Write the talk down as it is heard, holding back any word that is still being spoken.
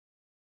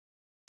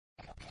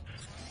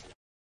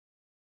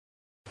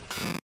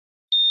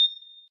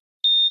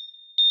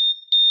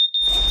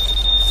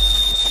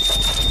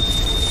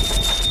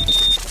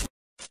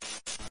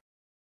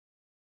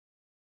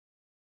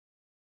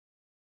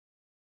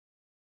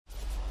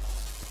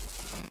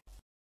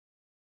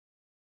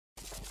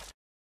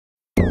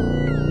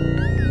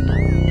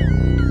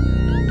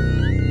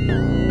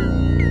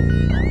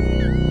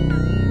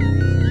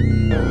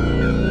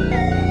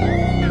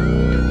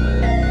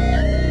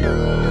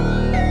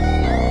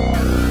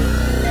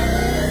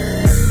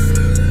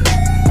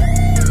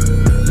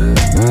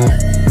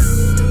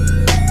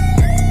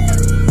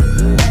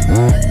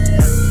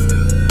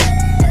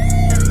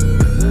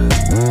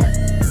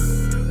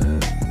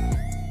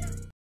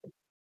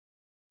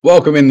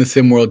Welcome in the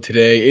SimWorld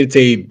today. It's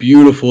a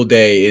beautiful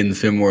day in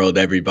SimWorld,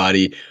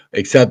 everybody,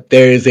 except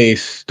there is a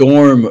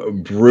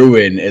storm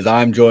brewing as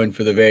I'm joined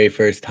for the very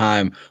first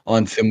time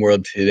on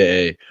SimWorld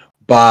today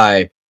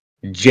by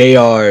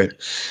JR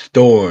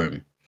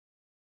Storm,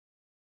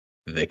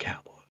 the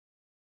Cowboy.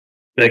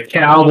 The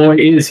Cowboy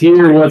is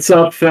here. What's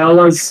up,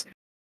 fellas?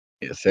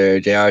 Yes, sir.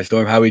 JR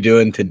Storm, how we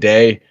doing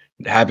today?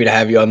 Happy to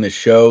have you on the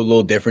show. A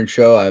little different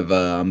show.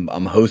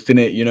 I'm hosting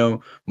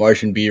it.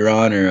 Marsh and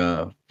B-Ron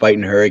are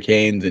fighting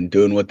hurricanes and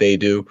doing what they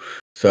do.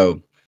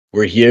 So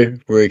we're here.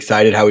 We're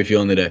excited. How we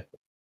feeling today?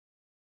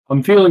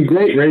 I'm feeling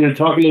great. Ready to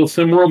talk a little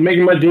SimWorld.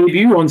 Making my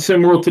debut on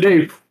SimWorld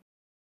today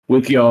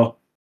with y'all.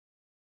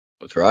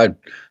 Let's ride.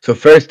 So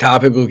first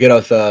topic will get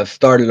us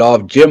started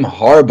off. Jim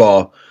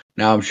Harbaugh.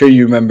 Now I'm sure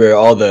you remember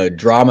all the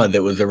drama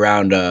that was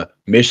around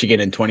Michigan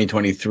in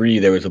 2023.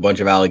 There was a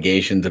bunch of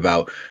allegations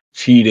about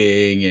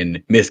cheating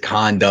and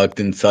misconduct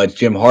and such.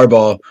 Jim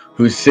Harbaugh,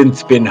 who's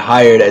since been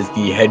hired as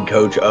the head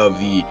coach of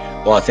the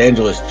Los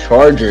Angeles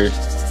Chargers,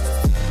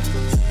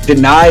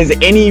 denies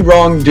any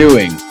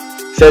wrongdoing,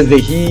 says that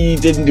he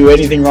didn't do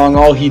anything wrong.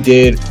 All he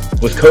did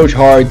was coach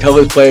hard, tell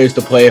his players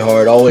to play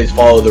hard, always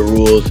follow the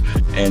rules,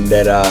 and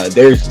that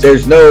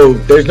there's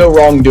no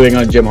wrongdoing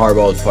on Jim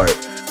Harbaugh's part.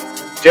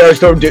 JR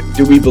Storm,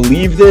 do we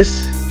believe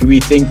this? Do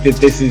we think that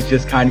this is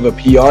just kind of a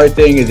PR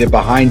thing? Is it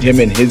behind him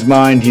in his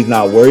mind? He's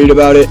not worried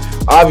about it?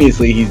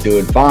 Obviously, he's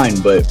doing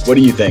fine, but what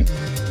do you think?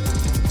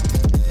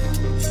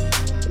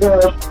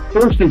 Well,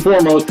 first and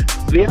foremost,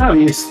 the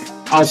obvious,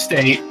 I'll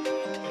state,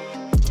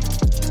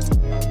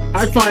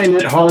 I find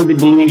it hard to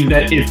believe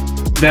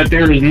that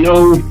there is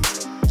no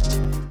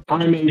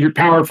major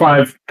Power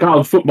 5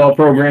 college football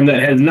program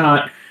that has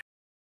not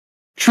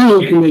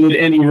truly committed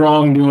any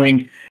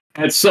wrongdoing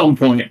at some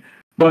point.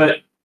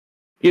 But,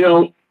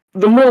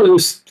 the more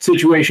this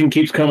situation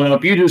keeps coming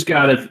up, there's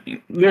got to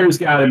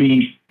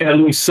be at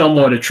least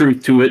somewhat of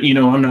truth to it.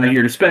 I'm not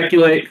here to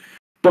speculate,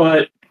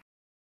 but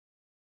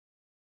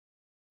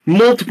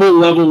multiple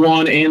level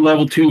 1 and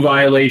level 2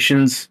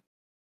 violations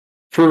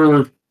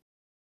for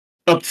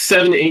up to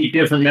 7 to 8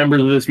 different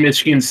members of this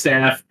Michigan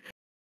staff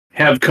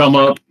have come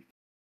up.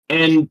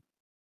 And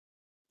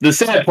the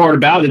sad part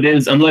about it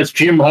is, unless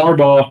Jim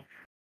Harbaugh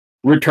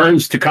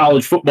returns to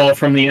college football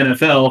from the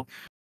NFL,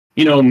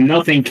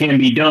 nothing can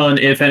be done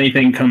if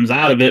anything comes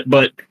out of it.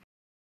 But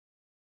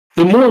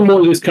the more and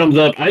more this comes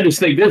up, I just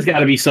think there's got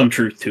to be some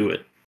truth to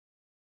it.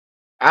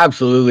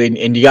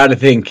 Absolutely. And you got to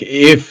think,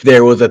 if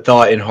there was a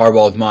thought in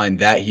Harbaugh's mind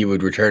that he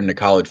would return to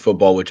college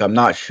football, which I'm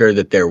not sure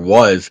that there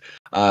was,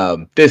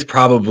 this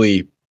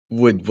probably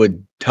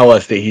would tell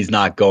us that he's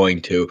not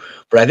going to.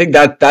 But I think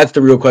that's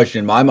the real question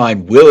in my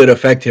mind. Will it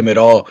affect him at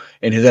all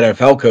in his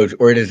NFL coach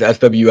or in his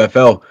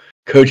SWFL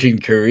coaching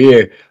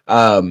career?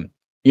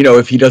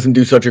 If he doesn't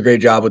do such a great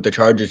job with the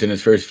Chargers in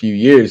his first few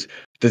years,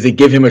 does it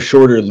give him a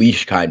shorter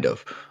leash, kind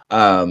of,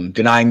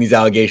 denying these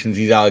allegations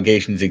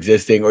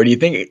existing? Or do you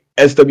think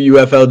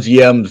SWFL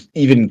GMs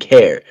even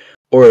care?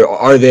 Or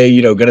are they,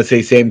 going to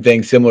say same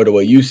thing similar to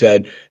what you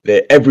said,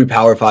 that every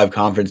Power 5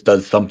 conference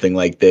does something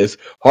like this?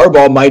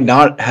 Harbaugh might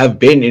not have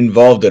been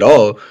involved at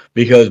all,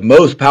 because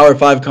most Power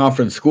 5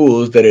 conference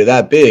schools that are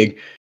that big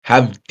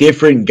have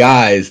different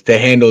guys to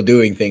handle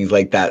doing things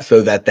like that,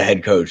 so that the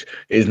head coach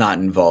is not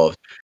involved.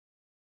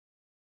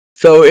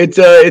 So it's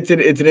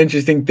an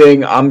interesting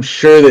thing. I'm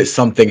sure that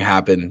something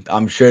happened.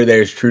 I'm sure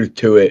there's truth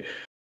to it.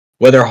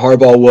 Whether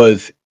Harbaugh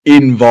was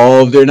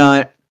involved or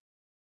not,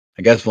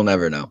 I guess we'll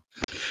never know.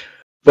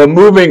 But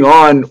moving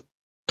on,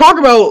 I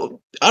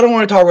don't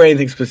want to talk about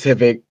anything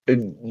specific,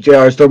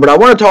 JR Storm, but I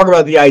want to talk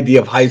about the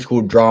idea of high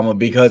school drama,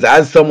 because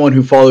as someone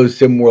who follows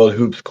SimWorld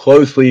Hoops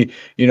closely,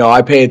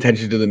 I pay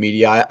attention to the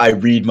media. I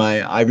read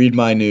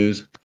my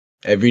news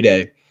every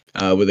day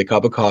with a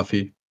cup of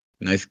coffee,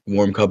 a nice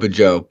warm cup of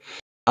Joe.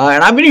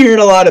 And I've been hearing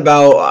a lot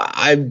about,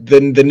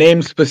 the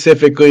names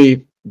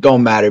specifically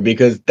don't matter,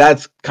 because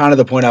that's kind of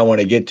the point I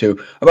want to get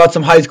to, about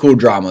some high school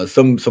dramas,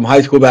 some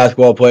high school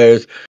basketball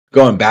players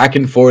going back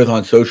and forth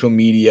on social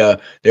media,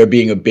 there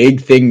being a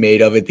big thing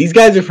made of it. These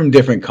guys are from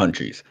different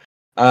countries.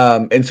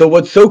 And so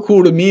what's so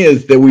cool to me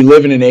is that we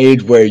live in an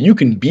age where you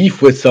can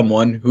beef with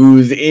someone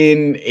who's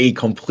in a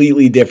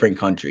completely different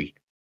country.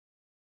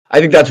 I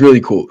think that's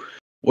really cool.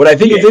 What I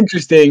think is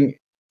interesting,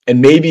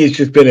 and maybe it's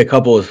just been a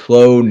couple of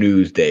slow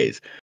news days,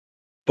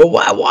 but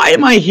why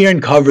am I hearing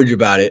coverage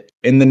about it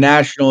in the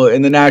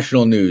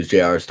national news,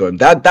 JR Storm?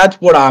 That's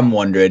what I'm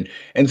wondering.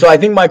 And so I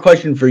think my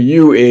question for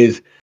you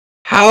is,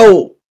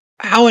 how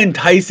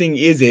enticing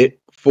is it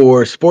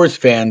for sports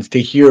fans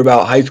to hear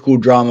about high school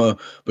drama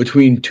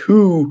between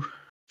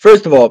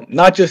first of all,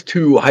 not just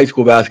two high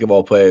school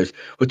basketball players,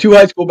 but two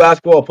high school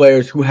basketball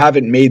players who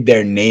haven't made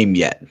their name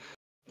yet?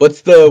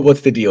 What's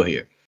the deal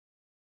here?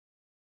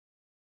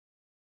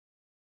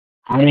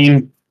 I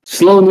mean,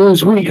 slow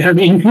news week. I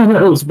mean, who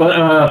knows?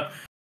 But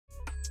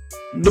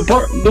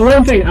the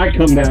one thing I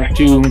come back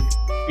to,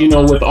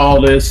 with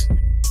all this,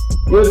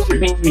 whether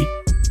it be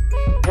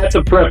at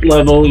the prep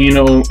level,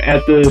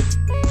 at the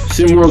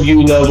SimWorld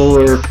U level,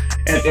 or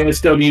at the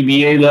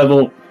SWBA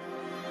level,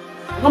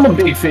 I'm a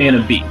big fan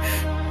of beef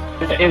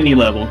at any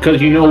level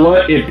because you know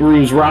what? It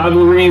brews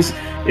rivalries,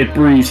 it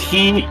brews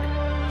heat,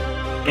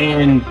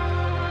 and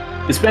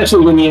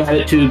especially when you add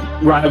it to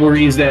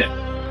rivalries that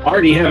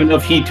already have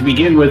enough heat to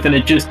begin with, and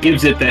it just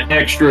gives it that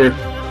extra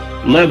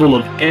level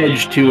of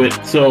edge to it.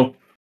 So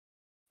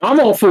I'm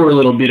all for a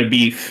little bit of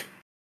beef,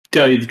 to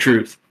tell you the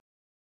truth.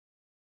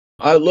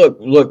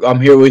 Look, I'm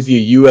here with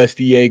you.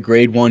 USDA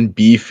grade 1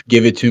 beef.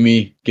 Give it to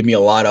me. Give me a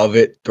lot of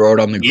it. Throw it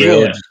on the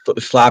grill. Yeah.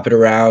 Just slap it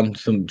around.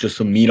 Some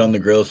meat on the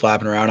grill,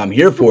 slapping around. I'm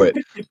here for it.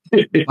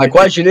 My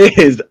question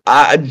is,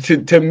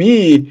 to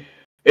me,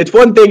 it's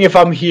one thing if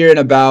I'm hearing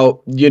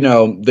about,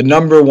 the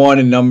number 1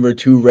 and number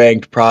 2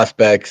 ranked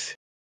prospects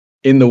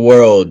in the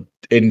world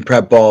in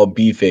prep ball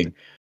beefing.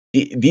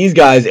 These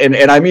guys, and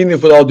I mean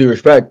this with all due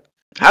respect,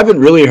 haven't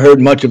really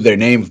heard much of their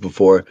names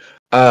before.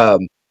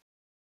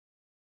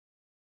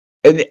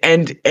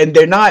 And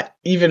they're not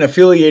even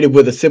affiliated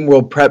with a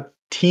SimWorld prep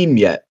team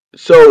yet.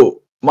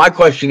 So my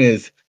question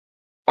is,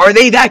 are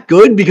they that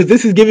good? Because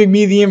this is giving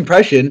me the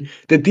impression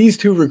that these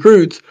 2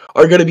 recruits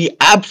are going to be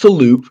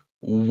absolute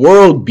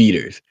world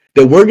beaters.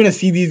 That we're going to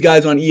see these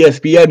guys on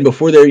ESPN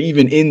before they're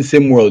even in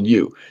SimWorld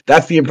U.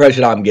 That's the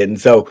impression I'm getting.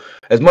 So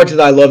as much as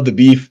I love the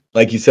beef,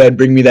 like you said,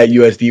 bring me that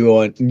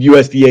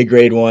USDA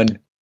grade 1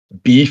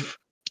 beef.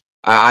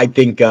 I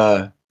think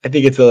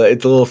it's a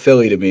little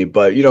silly to me,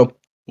 but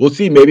we'll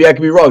see. Maybe I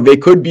could be wrong. They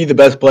could be the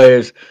best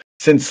players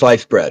since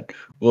sliced bread.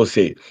 We'll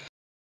see.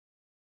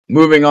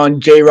 Moving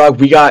on, J-Rock,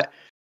 we got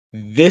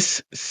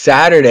this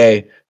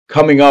Saturday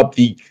coming up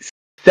the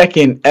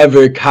second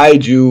ever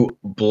Kaiju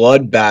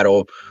Blood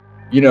Battle.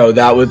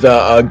 That was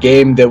a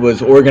game that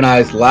was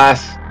organized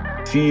last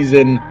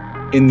season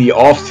in the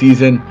off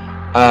season.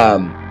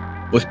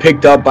 Was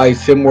picked up by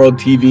SimWorld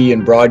TV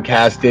and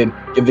broadcasted.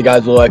 Give the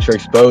guys a little extra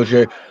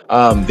exposure.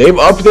 They've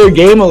upped their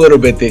game a little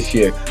bit this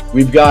year.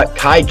 We've got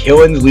Kai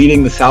Killens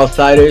leading the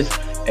Southsiders,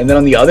 and then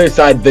on the other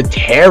side, the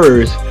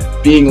Terrors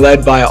being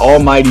led by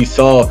Almighty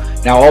Saul.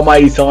 Now,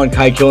 Almighty Saul and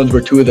Kai Killens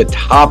were 2 of the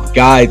top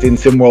guys in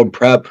SimWorld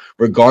Prep,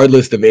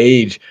 regardless of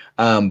age.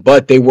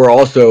 But they were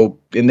also,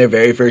 in their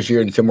very first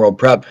year in SimWorld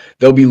Prep,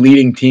 they'll be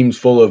leading teams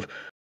full of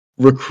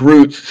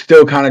recruits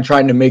still kind of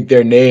trying to make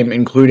their name,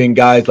 including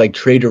guys like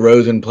Trey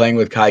DeRozan playing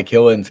with Kai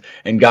Killens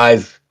and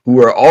guys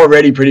who are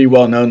already pretty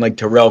well known like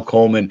Terrell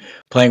Coleman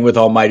playing with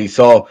Almighty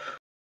Saul.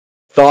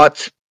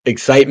 Thoughts,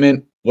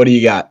 excitement, what do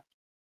you got?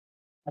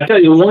 I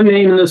tell you, one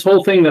name in this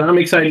whole thing that I'm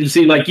excited to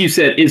see, like you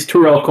said, is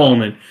Terrell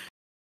Coleman.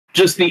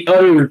 Just the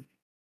utter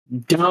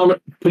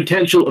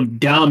potential of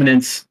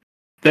dominance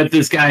that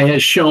this guy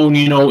has shown,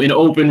 in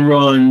open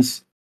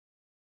runs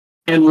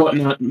and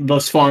whatnot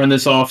thus far in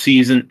this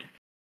offseason.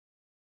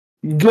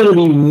 Gonna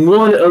be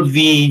one of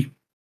the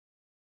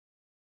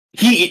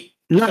he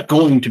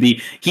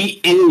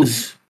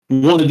is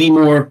one of the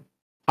more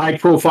high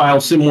profile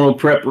SimWorld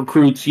prep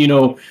recruits,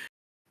 in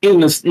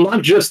this,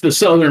 not just the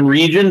southern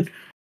region,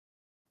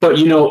 but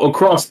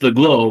across the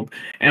globe.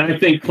 And I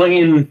think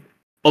playing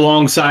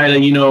alongside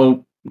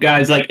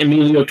guys like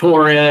Emilio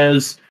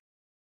Torres,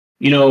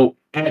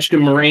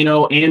 Ashton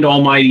Moreno and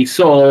Almighty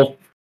Soul,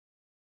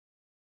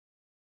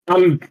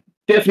 I'm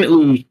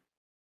definitely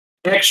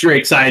extra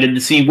excited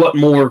to see what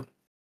more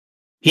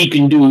he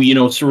can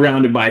do,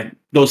 surrounded by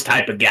those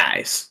type of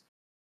guys.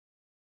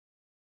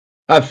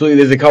 Absolutely.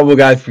 There's a couple of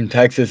guys from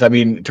Texas. I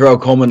mean, Terrell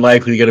Coleman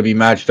likely going to be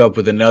matched up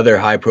with another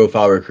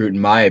high-profile recruit, in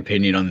my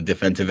opinion, on the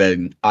defensive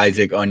end,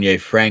 Isaac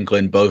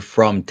Onye-Franklin, both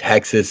from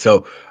Texas.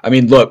 So, I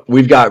mean, look,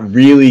 we've got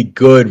really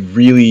good,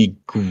 really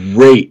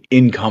great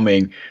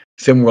incoming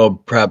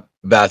SimWorld prep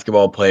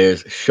basketball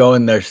players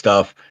showing their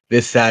stuff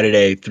this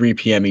Saturday, 3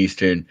 p.m.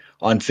 Eastern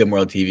on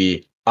SimWorld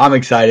TV. I'm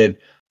excited.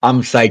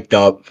 I'm psyched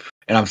up.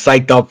 And I'm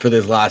psyched up for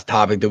this last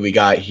topic that we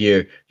got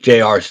here,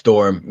 JR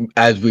Storm,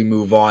 as we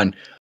move on.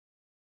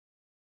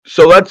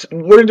 So we're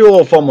going to do a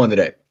little fun one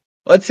today.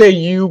 Let's say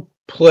you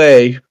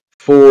play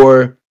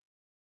for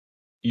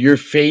your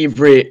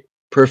favorite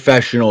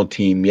professional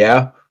team,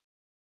 yeah?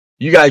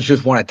 You guys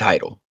just won a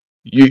title.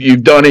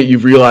 You've done it.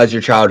 You've realized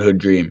your childhood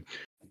dream.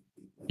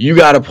 You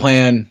got to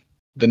plan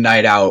the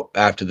night out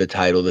after the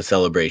title, the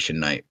celebration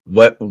night.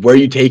 Where are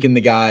you taking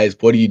the guys?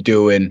 What are you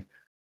doing?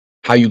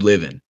 How you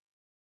living?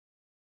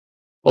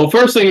 Well,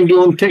 first thing I'm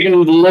doing, taking them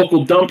to the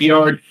local dump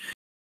yard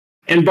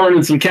and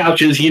burning some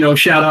couches,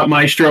 shout out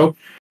Maestro.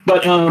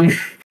 But, burning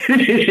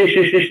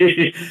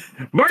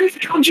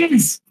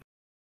couches!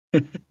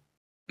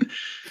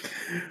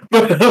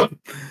 But,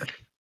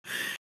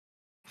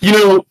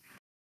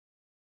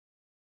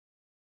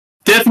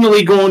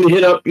 definitely going to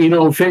hit up,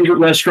 favorite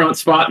restaurant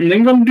spot, and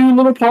then going to do a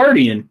little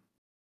partying.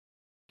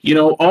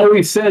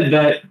 Always said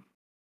that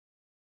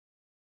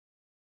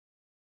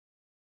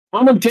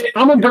I'm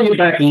gonna bring it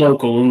back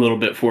local a little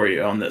bit for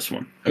you on this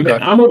one. Okay.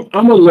 I'm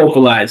gonna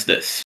localize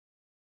this.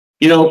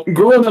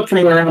 Growing up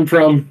from where I'm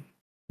from,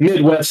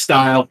 Midwest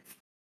style.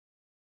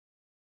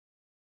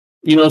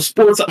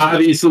 Sports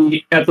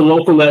obviously at the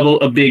local level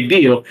a big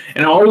deal,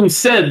 and I always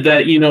said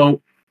that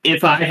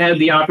if I had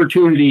the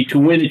opportunity to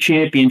win a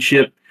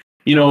championship,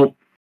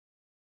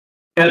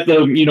 at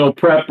the,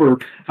 prep or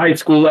high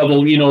school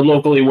level,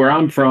 locally where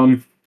I'm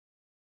from,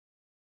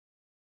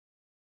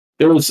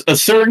 there was a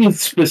certain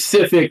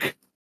specific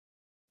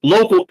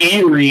local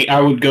eatery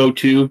I would go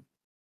to,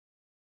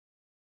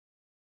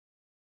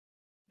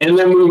 and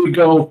then we would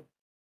go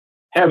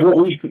have what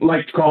we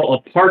like to call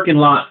a parking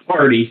lot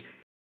party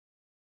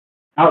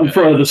out in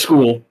front of the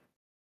school.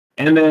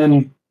 And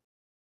then,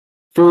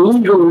 for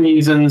legal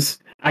reasons,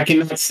 I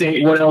cannot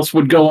state what else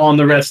would go on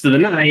the rest of the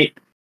night.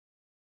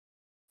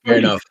 Fair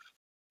enough.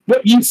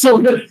 But you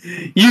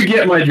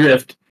get my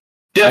drift.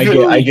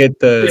 Definitely, I get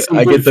the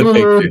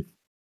picture.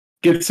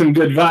 Get some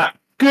good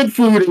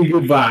food and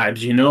good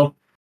vibes.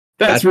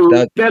 That's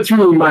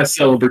really my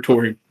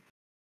celebratory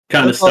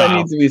kind of style. That's all that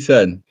needs to be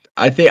said.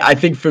 I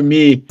think for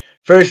me,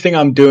 first thing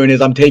I'm doing is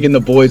I'm taking the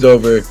boys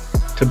over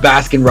to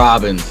Baskin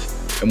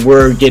Robbins, and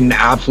we're getting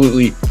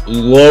absolutely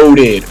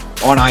loaded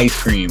on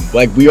ice cream.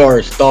 Like, we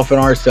are stuffing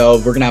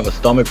ourselves. We're gonna have a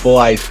stomach full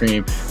of ice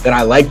cream. Then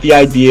I like the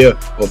idea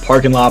of a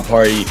parking lot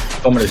party,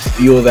 so I'm gonna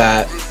steal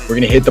that. We're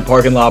gonna hit the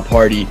parking lot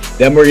party.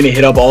 Then we're gonna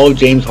hit up all of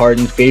James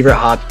Harden's favorite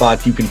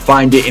hotspots. You can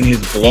find it in his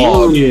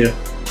blog. Oh, yeah.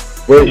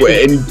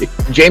 And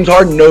James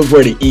Harden knows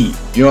where to eat.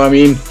 You know what I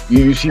mean?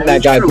 You've seen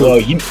that guy below.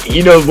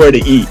 He knows where to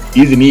eat.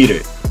 He's an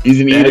eater. He's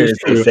an eater, as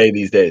they say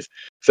these days.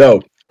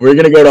 So we're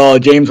going to go to all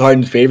of James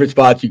Harden's favorite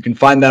spots. You can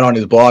find that on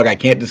his blog. I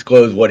can't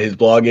disclose what his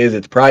blog is.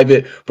 It's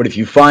private. But if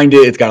you find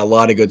it, it's got a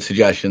lot of good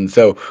suggestions.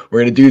 So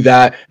we're going to do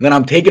that. And then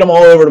I'm taking them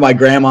all over to my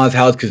grandma's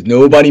house because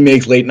nobody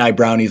makes late night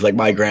brownies like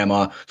my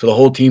grandma. So the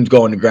whole team's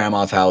going to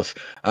grandma's house.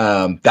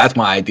 That's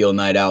my ideal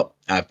night out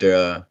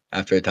after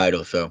a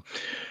title. So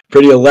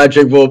pretty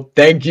electric. Well,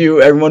 thank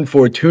you everyone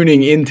for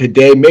tuning in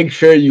today. Make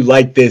sure you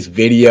like this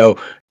video.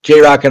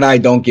 J-Rock and I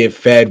don't get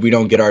fed. We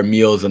don't get our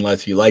meals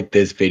unless you like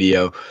this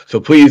video. So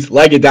please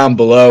like it down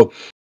below.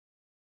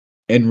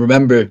 And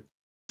remember,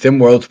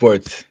 SimWorld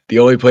Sports, the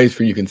only place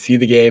where you can see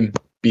the game,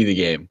 be the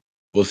game.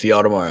 We'll see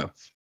y'all tomorrow.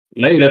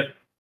 Later.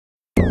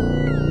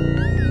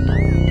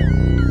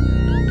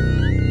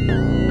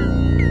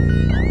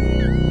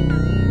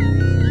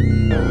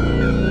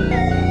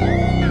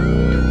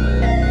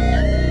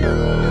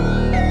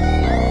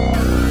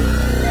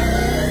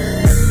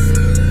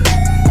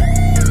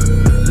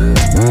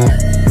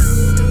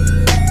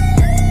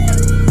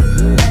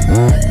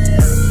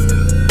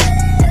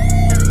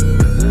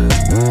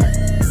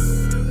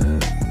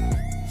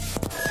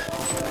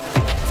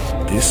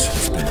 This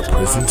has been a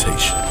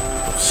presentation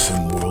of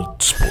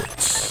SimWorld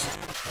Sports.